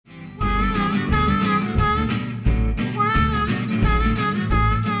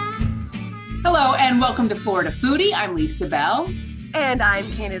welcome to Florida Foodie. I'm Lisa Bell. And I'm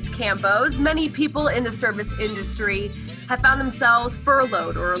Candace Campos. Many people in the service industry have found themselves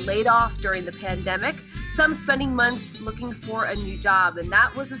furloughed or laid off during the pandemic, some spending months looking for a new job. And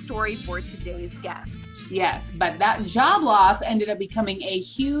that was a story for today's guest. Yes, but that job loss ended up becoming a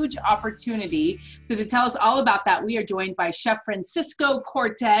huge opportunity. So to tell us all about that, we are joined by Chef Francisco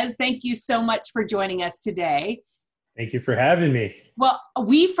Cortez. Thank you so much for joining us today. Thank you for having me. Well,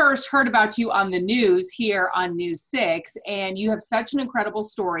 we first heard about you on the news here on News 6, and you have such an incredible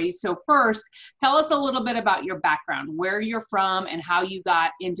story. So first, tell us a little bit about your background, where you're from, and how you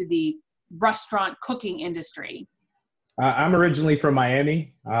got into the restaurant cooking industry. I'm originally from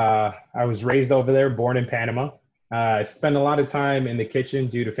Miami. I was raised over there, born in Panama. I spent a lot of time in the kitchen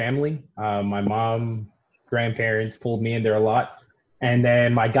due to family. My mom, grandparents pulled me in there a lot. And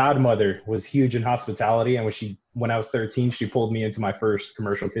then my godmother was huge in hospitality. And when I was 13, she pulled me into my first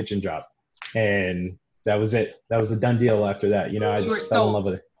commercial kitchen job. And that was it. That was a done deal after that. I just fell in love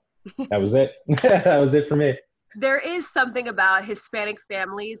with it. That was it. That was it for me. There is something about Hispanic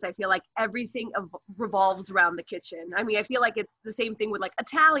families. I feel like everything revolves around the kitchen. I mean, I feel like it's the same thing with like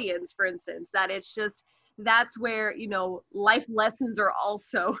Italians, for instance, that it's just, that's where, life lessons are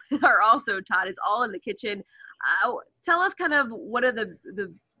also taught. It's all in the kitchen. Tell us kind of what are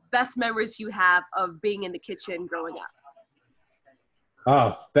the best memories you have of being in the kitchen growing up?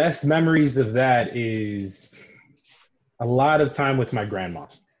 Oh, best memories of that is a lot of time with my grandma,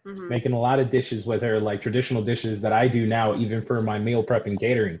 making a lot of dishes with her, like traditional dishes that I do now, even for my meal prep and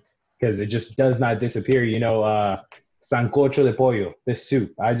catering, because it just does not disappear. Sancocho de pollo, this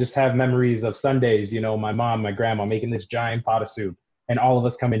soup. I just have memories of Sundays, my mom, my grandma making this giant pot of soup. And all of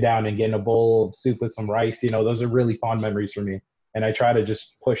us coming down and getting a bowl of soup with some rice, those are really fond memories for me. And I try to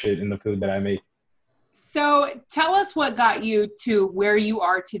just push it in the food that I make. So tell us what got you to where you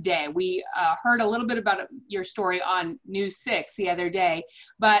are today. We heard a little bit about your story on News 6 the other day,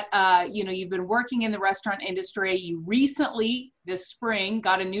 but you've been working in the restaurant industry. You recently, this spring,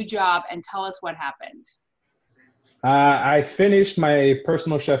 got a new job, and tell us what happened. I finished my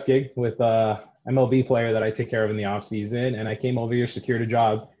personal chef gig with MLB player that I take care of in the off season. And I came over here, secured a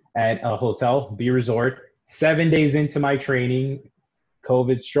job at a hotel, B Resort. 7 days into my training,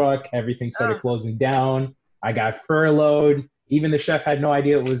 COVID struck, everything started closing down. I got furloughed. Even the chef had no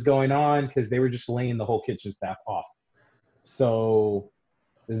idea what was going on because they were just laying the whole kitchen staff off. So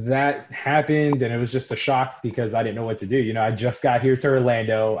that happened and it was just a shock because I didn't know what to do. I just got here to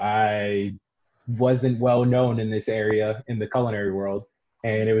Orlando. I wasn't well known in this area in the culinary world.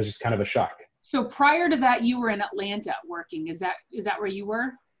 And it was just kind of a shock. So prior to that, you were in Atlanta working. Is that where you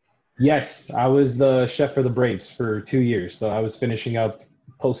were? Yes, I was the chef for the Braves for 2 years. So I was finishing up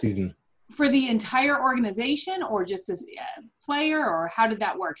postseason. For the entire organization or just as a player, or how did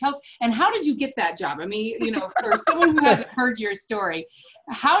that work? Tell us, and how did you get that job? I mean, for someone who hasn't heard your story,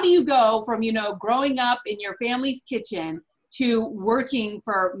 how do you go from, growing up in your family's kitchen to working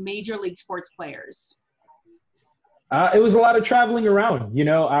for major league sports players? It was a lot of traveling around.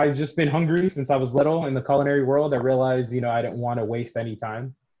 I've just been hungry since I was little in the culinary world. I realized, I didn't want to waste any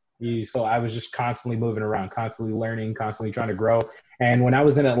time. So I was just constantly moving around, constantly learning, constantly trying to grow. And when I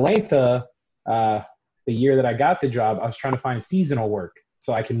was in Atlanta, the year that I got the job, I was trying to find seasonal work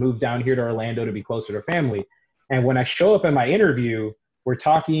so I can move down here to Orlando to be closer to family. And when I show up at my interview, we're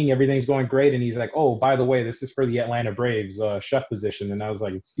talking, everything's going great. And he's like, oh, by the way, this is for the Atlanta Braves chef position. And I was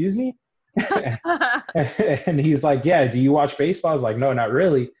like, excuse me? And he's like, yeah, do you watch baseball? I was like, no, not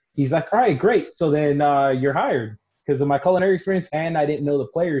really. He's like, all right, great. So then you're hired because of my culinary experience. And I didn't know the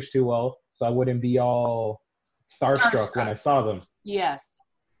players too well, so I wouldn't be all starstruck when I saw them. Yes.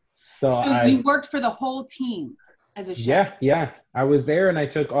 So you worked for the whole team as a chef? Yeah. I was there and I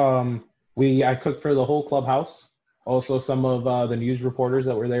took, I cooked for the whole clubhouse. Also some of the news reporters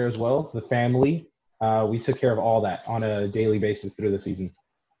that were there as well, the family. We took care of all that on a daily basis through the season.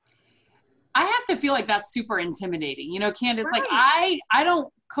 I have to feel like that's super intimidating. Candace, right. Like I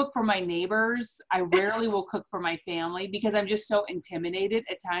don't cook for my neighbors. I rarely will cook for my family because I'm just so intimidated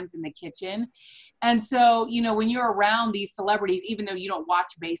at times in the kitchen. And so, when you're around these celebrities, even though you don't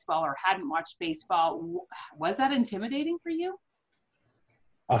watch baseball or hadn't watched baseball, was that intimidating for you?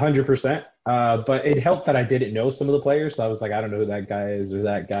 100%. But it helped that I didn't know some of the players. So I was like, I don't know who that guy is or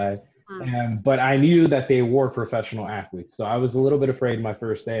that guy. But I knew that they were professional athletes. So I was a little bit afraid my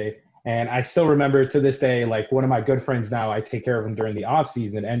first day. And I still remember to this day, like one of my good friends now, I take care of him during the off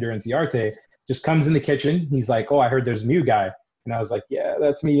season, Ender Inciarte, just comes in the kitchen. He's like, oh, I heard there's a new guy. And I was like, yeah,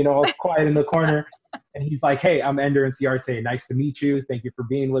 that's me, all quiet in the corner. And he's like, hey, I'm Ender Inciarte. Nice to meet you. Thank you for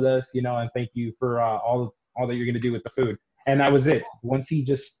being with us, and thank you for all that you're going to do with the food. And that was it. Once he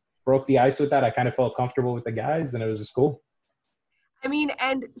just broke the ice with that. I kind of felt comfortable with the guys, and it was just cool. I mean,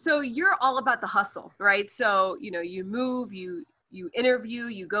 and so you're all about the hustle, right? So, you know, you move, you interview,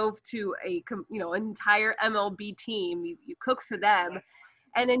 you go to an entire MLB team, you cook for them,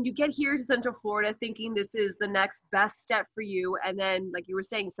 and then you get here to Central Florida thinking this is the next best step for you. And then, like you were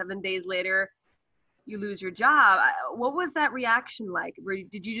saying, 7 days later, you lose your job. What was that reaction like?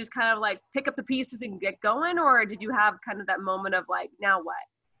 Did you just kind of like pick up the pieces and get going, or did you have kind of that moment of like, now what?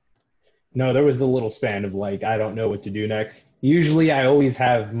 No, there was a little span of like, I don't know what to do next. Usually I always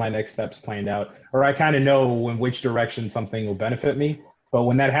have my next steps planned out, or I kind of know in which direction something will benefit me. But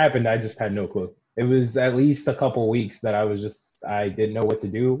when that happened, I just had no clue. It was at least a couple weeks that I didn't know what to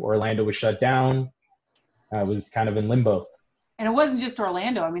do. Orlando was shut down. I was kind of in limbo. And it wasn't just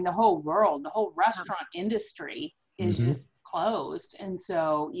Orlando. I mean, the whole world, the whole restaurant industry is Mm-hmm. just closed. And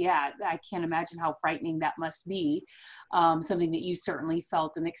so, yeah, I can't imagine how frightening that must be. Something that you certainly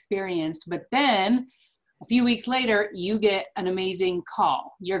felt and experienced. But then a few weeks later, you get an amazing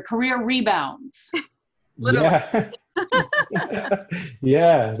call. Your career rebounds. Yeah.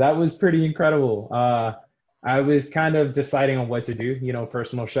 Yeah, that was pretty incredible. I was kind of deciding on what to do, you know,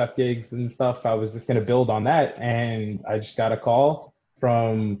 personal chef gigs and stuff. I was just going to build on that. And I just got a call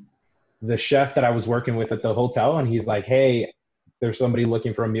from the chef that I was working with at the hotel. And he's like, hey, there's somebody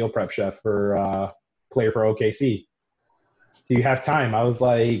looking for a meal prep chef for player for OKC. Do you have time? I was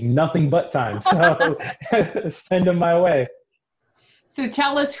like, nothing but time. So send him my way. So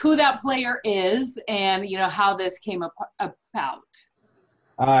tell us who that player is and, you know, how this came about.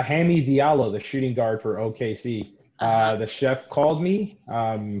 Hammy Diallo, the shooting guard for OKC. The chef called me.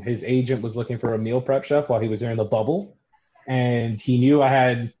 His agent was looking for a meal prep chef while he was there in the bubble. And he knew I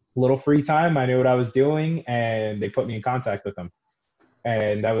had a little free time. I knew what I was doing. And they put me in contact with him.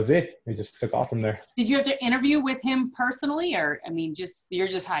 And that was it. It just took off from there. Did you have to interview with him personally, or, I mean, you're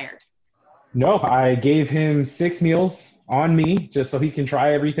just hired? No, I gave him 6 meals on me just so he can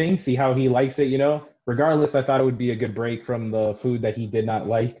try everything, see how he likes it, you know. Regardless, I thought it would be a good break from the food that he did not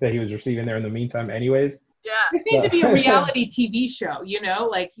like that he was receiving there in the meantime anyways. Yeah. This needs to be a reality TV show, you know,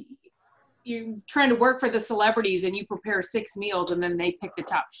 like you're trying to work for the celebrities and you prepare 6 meals and then they pick the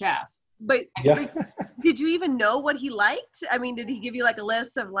top chef. But, Yeah. but did you even know what he liked? I mean, did he give you like a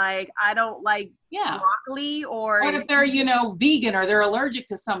list of like, I don't like Yeah. broccoli, or What if they're, you know, vegan or they're allergic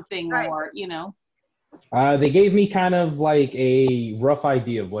to something, Right. or, you know? They gave me kind of like a rough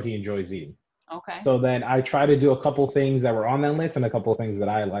idea of what he enjoys eating. Okay. So then I try to do a couple things that were on that list and a couple things that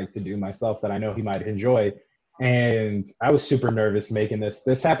I like to do myself that I know he might enjoy. And I was super nervous making this.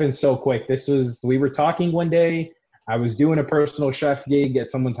 This happened so quick. We were talking one day. I was doing a personal chef gig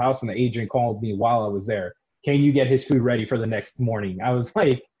at someone's house and the agent called me while I was there. Can you get his food ready for the next morning? I was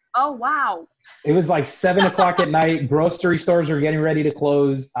like, oh, wow. it was like 7 o'clock at night. Grocery stores were getting ready to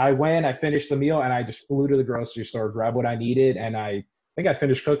close. I finished the meal, and I just flew to the grocery store, grabbed what I needed, and I think I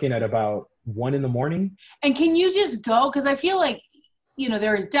finished cooking at about 1 a.m. And can you just go? Because I feel like, you know,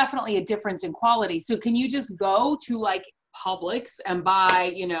 there is definitely a difference in quality. So can you just go to like Publix and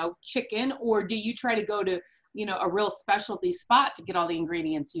buy, you know, chicken, or do you try to go to, you know, a real specialty spot to get all the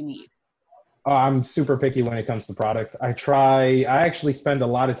ingredients you need? I'm super picky when it comes to product. I actually spend a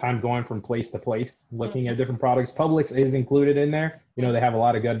lot of time going from place to place, looking at different products. Publix is included in there. You know, they have a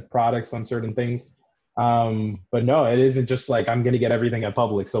lot of good products on certain things. But no, it isn't just like I'm going to get everything at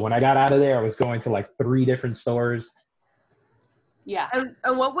Publix. So when I got out of there, I was going to like 3 different stores. Yeah.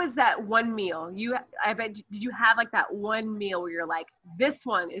 And what was that one meal? I bet, did you have like that one meal where you're like, this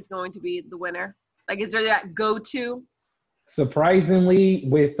one is going to be the winner? Like, is there that go-to? Surprisingly,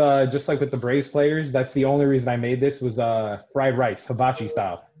 with just like with the Braves players, that's the only reason I made this was fried rice, hibachi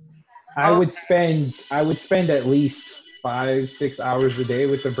style. I would spend at least 5-6 hours a day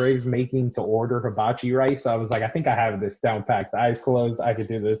with the Braves making to order hibachi rice. So I was like, I think I have this down packed. Eyes closed, I could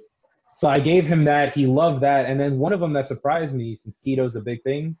do this. So I gave him that. He loved that. And then one of them that surprised me, since keto's a big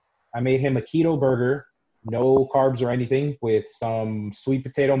thing, I made him a keto burger, no carbs or anything, with some sweet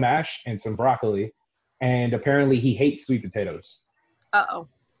potato mash and some broccoli. And apparently he hates sweet potatoes. Uh-oh.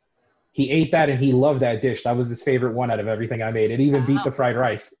 He ate that and he loved that dish. That was his favorite one out of everything I made. It even beat the fried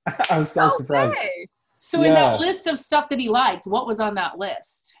rice. I was so surprised. So in that list of stuff that he liked, what was on that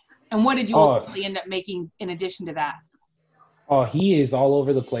list? And what did you ultimately end up making in addition to that? Oh, he is all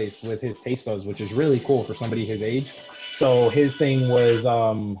over the place with his taste buds, which is really cool for somebody his age. So his thing was,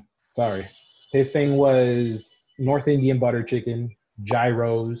 North Indian butter chicken,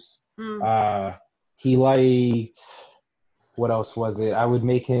 gyros. He liked, what else was it? I would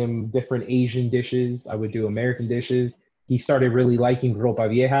make him different Asian dishes. I would do American dishes. He started really liking ropa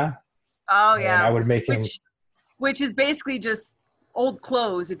vieja. Oh, yeah. And I would make him. Which is basically just old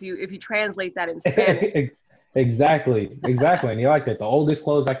clothes if you translate that in Spanish. Exactly. And he liked it. The oldest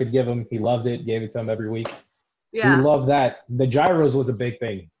clothes I could give him, he loved it, gave it to him every week. He Yeah. loved that. The gyros was a big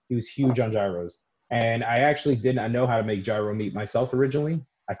thing. He was huge on gyros. And I actually did not know how to make gyro meat myself originally.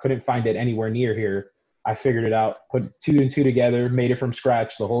 I couldn't find it anywhere near here. I figured it out, put two and two together, made it from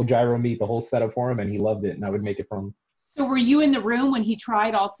scratch, the whole gyro meat, the whole setup for him, and he loved it. And I would make it for him. So were you in the room when he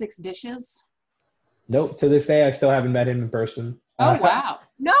tried all 6 dishes? Nope. To this day, I still haven't met him in person. Oh, wow.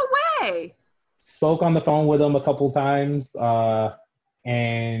 No way. Spoke on the phone with him a couple times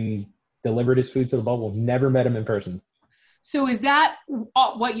and delivered his food to the bubble. Never met him in person. So is that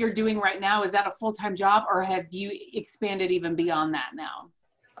what you're doing right now? Is that a full-time job, or have you expanded even beyond that now?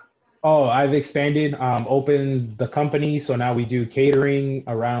 Oh, I've expanded, opened the company. So now we do catering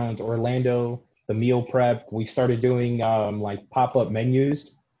around Orlando, the meal prep. We started doing like pop-up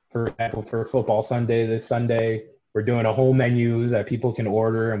menus, for example, for football Sunday, this Sunday. We're doing a whole menu that people can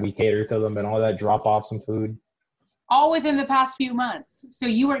order and we cater to them and all that, drop off some food. All within the past few months. So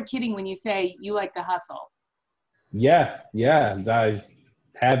you weren't kidding when you say you like to hustle. Yeah. I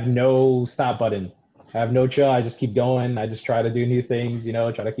have no stop button. I have no chill. I just keep going. I just try to do new things,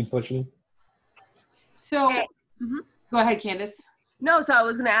 try to keep pushing. So Go ahead, Candace. No, so I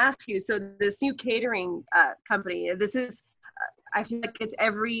was going to ask you, so this new catering company, this is, I feel like it's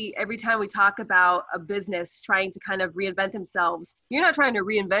every time we talk about a business trying to kind of reinvent themselves, you're not trying to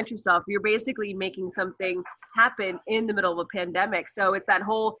reinvent yourself. You're basically making something happen in the middle of a pandemic. So it's that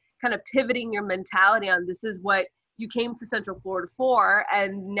whole kind of pivoting your mentality on, this is what you came to Central Florida for,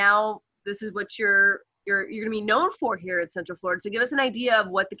 and now this is what you're going to be known for here at Central Florida. So give us an idea of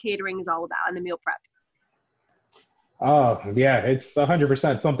what the catering is all about and the meal prep. Oh, yeah, it's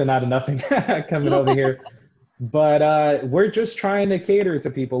 100% something out of nothing coming over here. But we're just trying to cater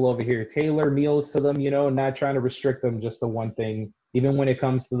to people over here, tailor meals to them, not trying to restrict them just to one thing. Even when it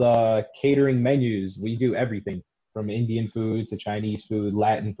comes to the catering menus, we do everything from Indian food to Chinese food,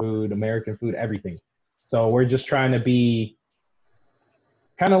 Latin food, American food, everything. So we're just trying to be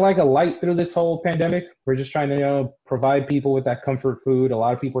kind of like a light through this whole pandemic. We're just trying to, provide people with that comfort food. A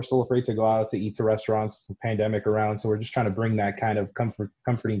lot of people are still afraid to go out to eat to restaurants with the pandemic around. So we're just trying to bring that kind of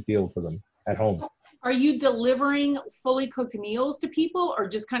comforting feel to them at home. Are you delivering fully cooked meals to people, or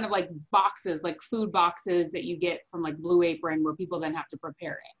just kind of like boxes, like food boxes that you get from like Blue Apron where people then have to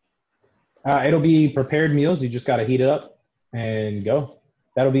prepare it? It'll be prepared meals. You just got to heat it up and go.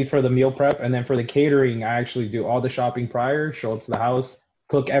 That'll be for the meal prep. And then for the catering, I actually do all the shopping prior, show up to the house,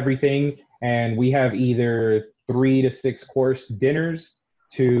 cook everything. And we have either 3 to 6 course dinners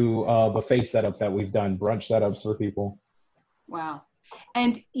to buffet setup that we've done, brunch setups for people. Wow.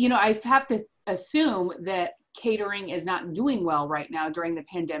 And, I have to assume that catering is not doing well right now during the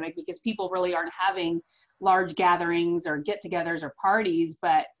pandemic, because people really aren't having large gatherings or get-togethers or parties,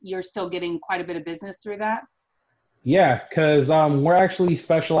 but you're still getting quite a bit of business through that? Yeah, because we're actually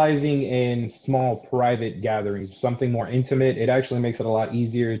specializing in small private gatherings, something more intimate. It actually makes it a lot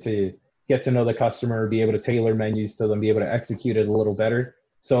easier to get to know the customer, be able to tailor menus to them, be able to execute it a little better.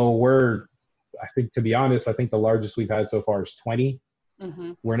 So to be honest, I think the largest we've had so far is 20.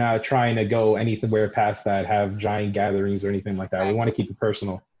 Mm-hmm. We're not trying to go anywhere past that, have giant gatherings or anything like that. Right. We want to keep it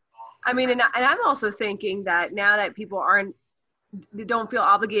personal. I mean, and I'm also thinking that now that people they don't feel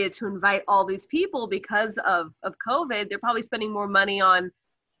obligated to invite all these people because of COVID, they're probably spending more money on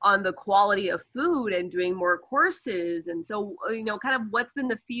the quality of food and doing more courses. And so, kind of what's been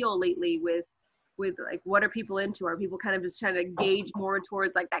the feel lately with like, what are people into? Are people kind of just trying to gauge more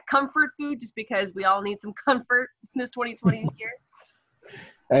towards like that comfort food, just because we all need some comfort in this 2020 year?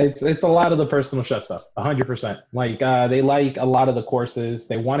 It's a lot of the personal chef stuff, 100%. Like they like a lot of the courses.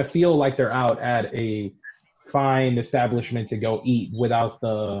 They want to feel like they're out at a fine establishment to go eat without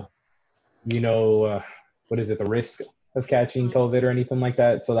the, the risk of catching COVID or anything like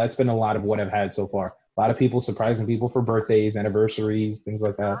that. So that's been a lot of what I've had so far. A lot of people surprising people for birthdays, anniversaries, things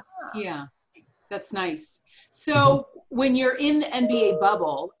like that. Yeah, that's nice. So when you're in the NBA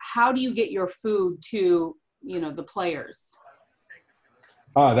bubble, how do you get your food to, the players?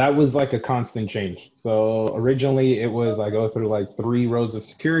 That was like a constant change. So originally it was I go through like 3 rows of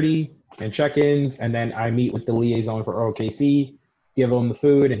security and check-ins, and then I meet with the liaison for OKC, give him the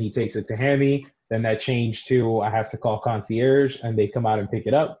food, and he takes it to Hammy. Then that changed to I have to call concierge, and they come out and pick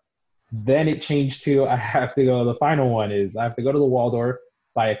it up. Then it changed to I have to go, the final one is I have to go to the Waldorf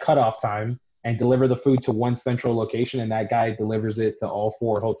by a cutoff time and deliver the food to one central location, and that guy delivers it to all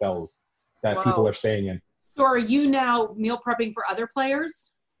 4 hotels that people are staying in. So are you now meal prepping for other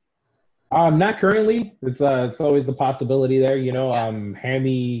players? Not currently. It's always the possibility there,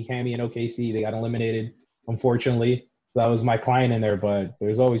 Hammy and OKC, they got eliminated, unfortunately. So that was my client in there, but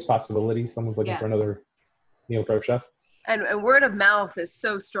there's always possibilities. Someone's looking Yeah. for another meal prep chef. And word of mouth is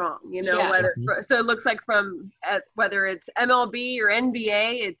so strong, you know, Yeah. whether, Mhm. so it looks like whether it's MLB or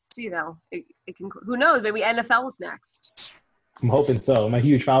NBA, it's, you know, it can, who knows, maybe NFL is next. I'm hoping so. I'm a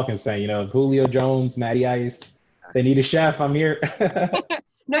huge Falcons fan. You know, Julio Jones, Matty Ice. They need a chef. I'm here.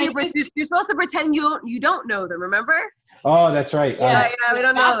 No, And you're supposed to pretend you don't know them, remember? Oh, that's right. Yeah, we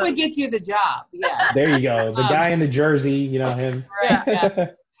don't know That's them. what gets you the job. Yeah. There you go. The Um, guy in the jersey, you know him. Right,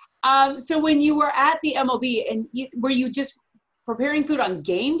 yeah. So when you were at the MLB, and were you just preparing food on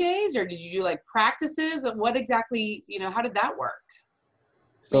game days, or did you do like practices? What exactly, you know, how did that work?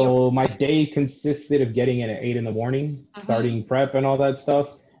 So my day consisted of getting in at 8 in the morning, starting prep and all that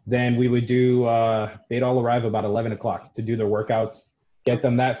stuff. Then we would do, they'd all arrive about 11 o'clock to do their workouts, get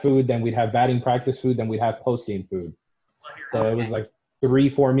them that food. Then we'd have batting practice food. Then we'd have post-game food. So it was like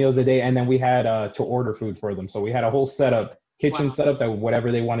 3-4 meals a day. And then we had to order food for them. So we had a whole kitchen Wow. setup that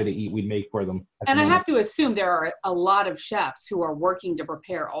whatever they wanted to eat, we'd make for them. And I have to assume there are a lot of chefs who are working to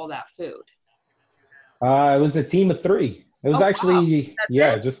prepare all that food. It was a team of 3. It was Oh, actually,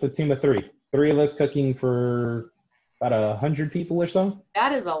 That's it? just a team of 3. 3 of us cooking for about 100 people or so.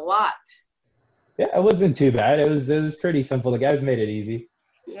 That is a lot. Yeah, it wasn't too bad. It was pretty simple. The guys made it easy.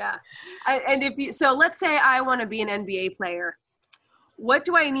 Yeah. And so let's say I want to be an NBA player. What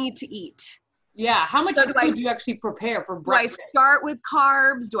do I need to eat? Yeah. How much So food do do you actually prepare for Do I breakfast? start with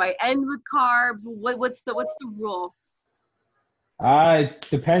carbs? Do I end with carbs? What's the rule? It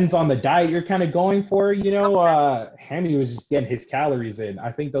depends on the diet you're kind of going for. You know, Hammy was just getting his calories in.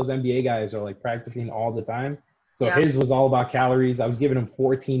 I think those NBA guys are like practicing all the time. So Yeah. his was all about calories. I was giving him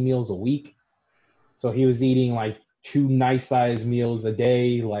 14 meals a week. So he was eating like 2 nice sized meals a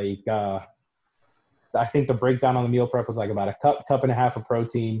day. Like, I think the breakdown on the meal prep was like about a cup and a half of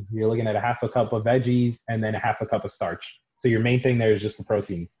protein. You're looking at a half a cup of veggies and then a half a cup of starch. So your main thing there is just the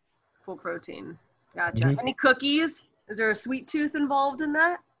proteins. Full protein. Gotcha. Mhm. Any cookies? Is there a sweet tooth involved in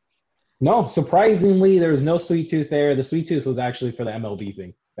that? No, surprisingly, there was no sweet tooth there. The sweet tooth was actually for the MLB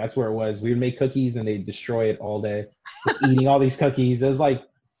thing. That's where it was. We would make cookies and they'd destroy it all day. Just eating all these cookies. It was like at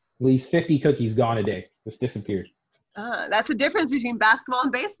least 50 cookies gone a day. Just disappeared. That's the difference between basketball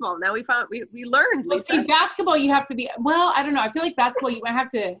and baseball. Now we learned, Well, Lisa. see, basketball, you have to be, well, I don't know. I feel like basketball, you might have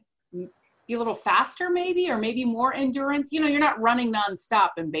to be a little faster maybe, or maybe more endurance. You know, you're not running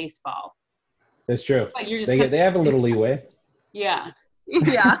nonstop in baseball. That's true. Like you're just They have a little leeway. yeah.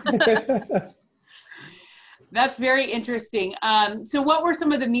 Yeah. That's very interesting. So what were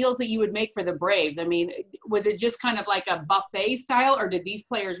some of the meals that you would make for the Braves? I mean, was it just kind of like a buffet style, or did these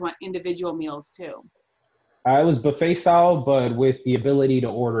players want individual meals too? It was buffet style, but with the ability to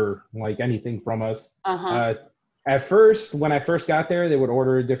order like anything from us. Uh-huh. At first, when I first got there, they would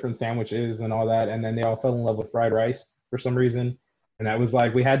order different sandwiches and all that, and then they all fell in love with fried rice for some reason. And that was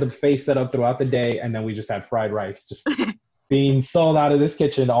like, we had the buffet set up throughout the day, and then we just had fried rice, just being sold out of this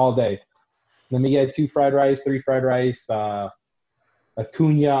kitchen all day. Then we get 2 fried rice, 3 fried rice.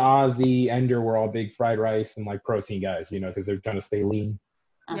 Acuna, Ozzy, Ender were all big fried rice and like protein guys, you know, because they're trying to stay lean.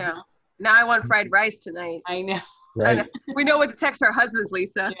 Uh-huh. Yeah. Now I want fried rice tonight. I know. Right. We know what to text our husbands,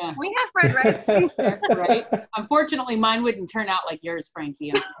 Lisa. Yeah. We have fried rice. Right. Unfortunately, mine wouldn't turn out like yours,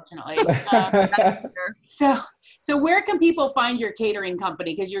 Frankie, unfortunately. So where can people find your catering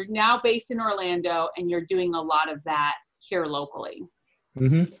company? Because you're now based in Orlando and you're doing a lot of that here locally.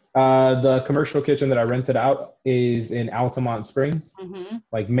 The commercial kitchen that I rented out is in Altamont Springs, Mm-hmm.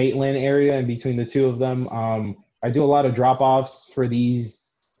 like Maitland area, and between the two of them, I do a lot of drop-offs for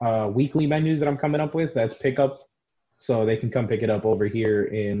these weekly menus that I'm coming up with. That's pickup, so they can come pick it up over here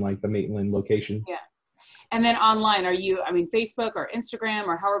in like the Maitland location. Yeah. And then online, are you, I mean, Facebook or Instagram,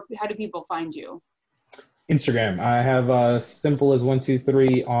 or how do people find you? Instagram. I have simple as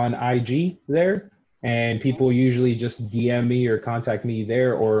 123 on IG there, and people usually just DM me or contact me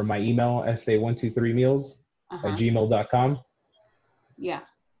there, or my email sa123meals Uh-huh. at gmail.com. Yeah.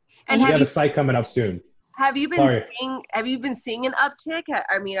 And We have have you a site coming up soon. have you been Sorry. seeing an uptick?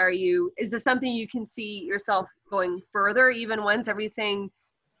 I mean, is this something you can see yourself going further even once everything,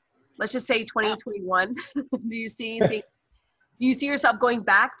 let's just say 2021? Do you see anything? Do you see yourself going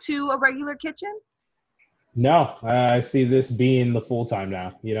back to a regular kitchen? No, I see this being the full time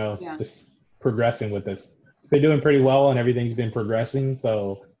now, you know, Yeah. just progressing with this. It's been doing pretty well and everything's been progressing.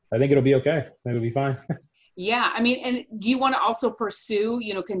 So I think it'll be okay. It'll be fine. Yeah. I mean, and do you want to also pursue,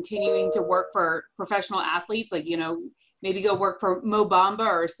 you know, continuing to work for professional athletes? Like, you know, maybe go work for Mo Bamba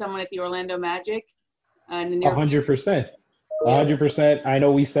or someone at the Orlando Magic? In the near 100%. 100%. I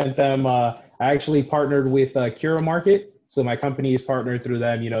know we sent them, I actually partnered with Cura Market. So my company is partnered through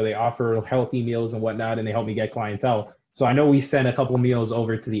them. You know, they offer healthy meals and whatnot, and they help me get clientele. So I know we sent a couple meals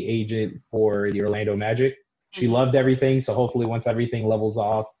over to the agent for the Orlando Magic. She loved everything. So hopefully once everything levels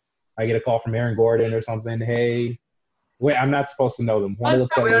off, I get a call from Aaron Gordon or something. Hey, wait, I'm not supposed to know them. One of the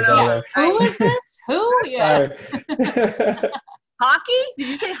players over there. Who is this? Who? Yeah. Hockey? Did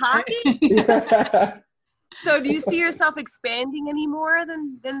you say hockey? Yeah. So do you see yourself expanding any more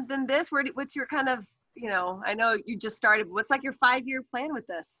than this? What's your kind of, I know you just started, but what's like your 5-year plan with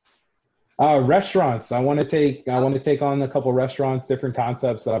this? Restaurants. I want to take on a couple restaurants, different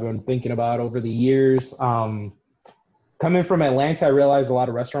concepts that I've been thinking about over the years. Coming from Atlanta, I realized a lot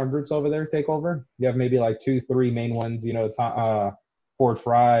of restaurant groups over there take over. You have maybe like 2-3 main ones, Ford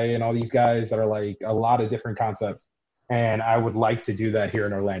Fry and all these guys that are like a lot of different concepts. And I would like to do that here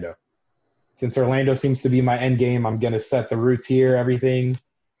in Orlando. Since Orlando seems to be my end game, I'm going to set the roots here, everything.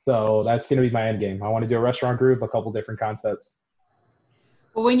 So that's going to be my end game. I want to do a restaurant group, a couple different concepts.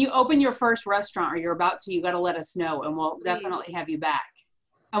 Well, when you open your first restaurant, or you're about to, you got to let us know, and we'll definitely have you back.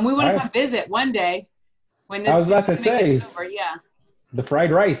 And we want to come visit one day. When this I was about to say, yeah. The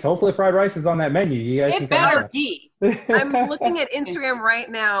fried rice. Hopefully fried rice is on that menu. You guys it better be. I'm looking at Instagram right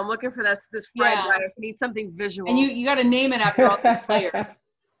now. I'm looking for this fried rice. I need something visual. And you got to name it after all these players.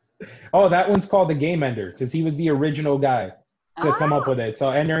 Oh, that one's called the Game Ender because he was the original guy to come up with it. So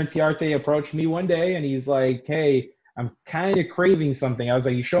Ender Inciarte approached me one day and he's like, hey, I'm kind of craving something. I was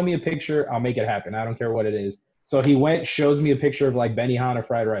like, you show me a picture, I'll make it happen. I don't care what it is. So he went, shows me a picture of like Benihana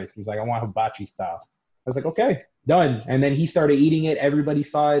fried rice. He's like, I want hibachi style. I was like, okay, done. And then he started eating it. Everybody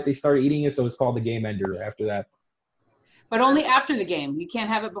saw it. They started eating it. So it's called the Game Ender after that. But only after the game. You can't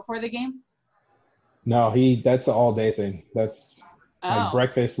have it before the game? No, that's an all day thing. That's like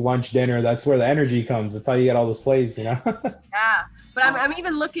breakfast, lunch, dinner. That's where the energy comes. That's how you get all those plays, Yeah. But I'm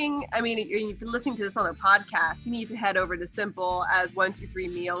even looking, you've been listening to this on a podcast. You need to head over to Simple as 123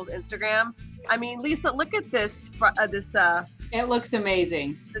 Meals Instagram. Lisa, look at this. It looks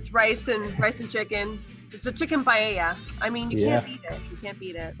amazing. This rice and chicken. It's a chicken paella. You can't beat it. You can't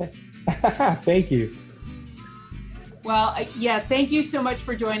beat it. Thank you. Well, thank you so much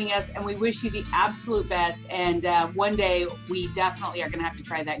for joining us, and we wish you the absolute best. And one day, we definitely are going to have to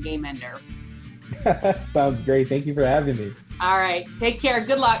try that Game Ender. Sounds great. Thank you for having me. All right. Take care.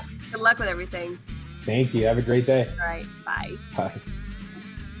 Good luck. Good luck with everything. Thank you. Have a great day. All right. Bye. Bye.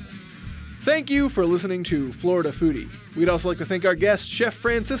 Thank you for listening to Florida Foodie. We'd also like to thank our guest, Chef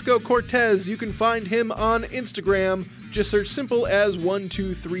Francisco Cortez. You can find him on Instagram. Just search Simple as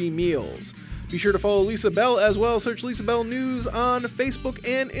 123 Meals. Be sure to follow Lisa Bell as well. Search Lisa Bell News on Facebook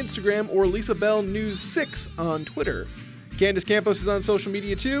and Instagram, or Lisa Bell News 6 on Twitter. Candace Campos is on social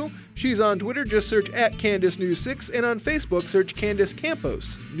media too. She's on Twitter, just search @Candace News 6, and on Facebook, search Candace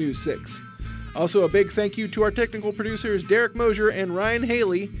Campos News 6. Also, a big thank you to our technical producers, Derek Mosier and Ryan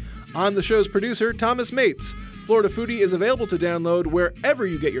Haley. On the show's producer, Thomas Mates. Florida Foodie is available to download wherever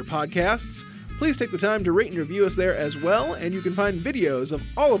you get your podcasts. Please take the time to rate and review us there as well, and you can find videos of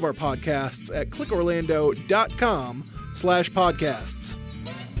all of our podcasts at clickorlando.com/podcasts.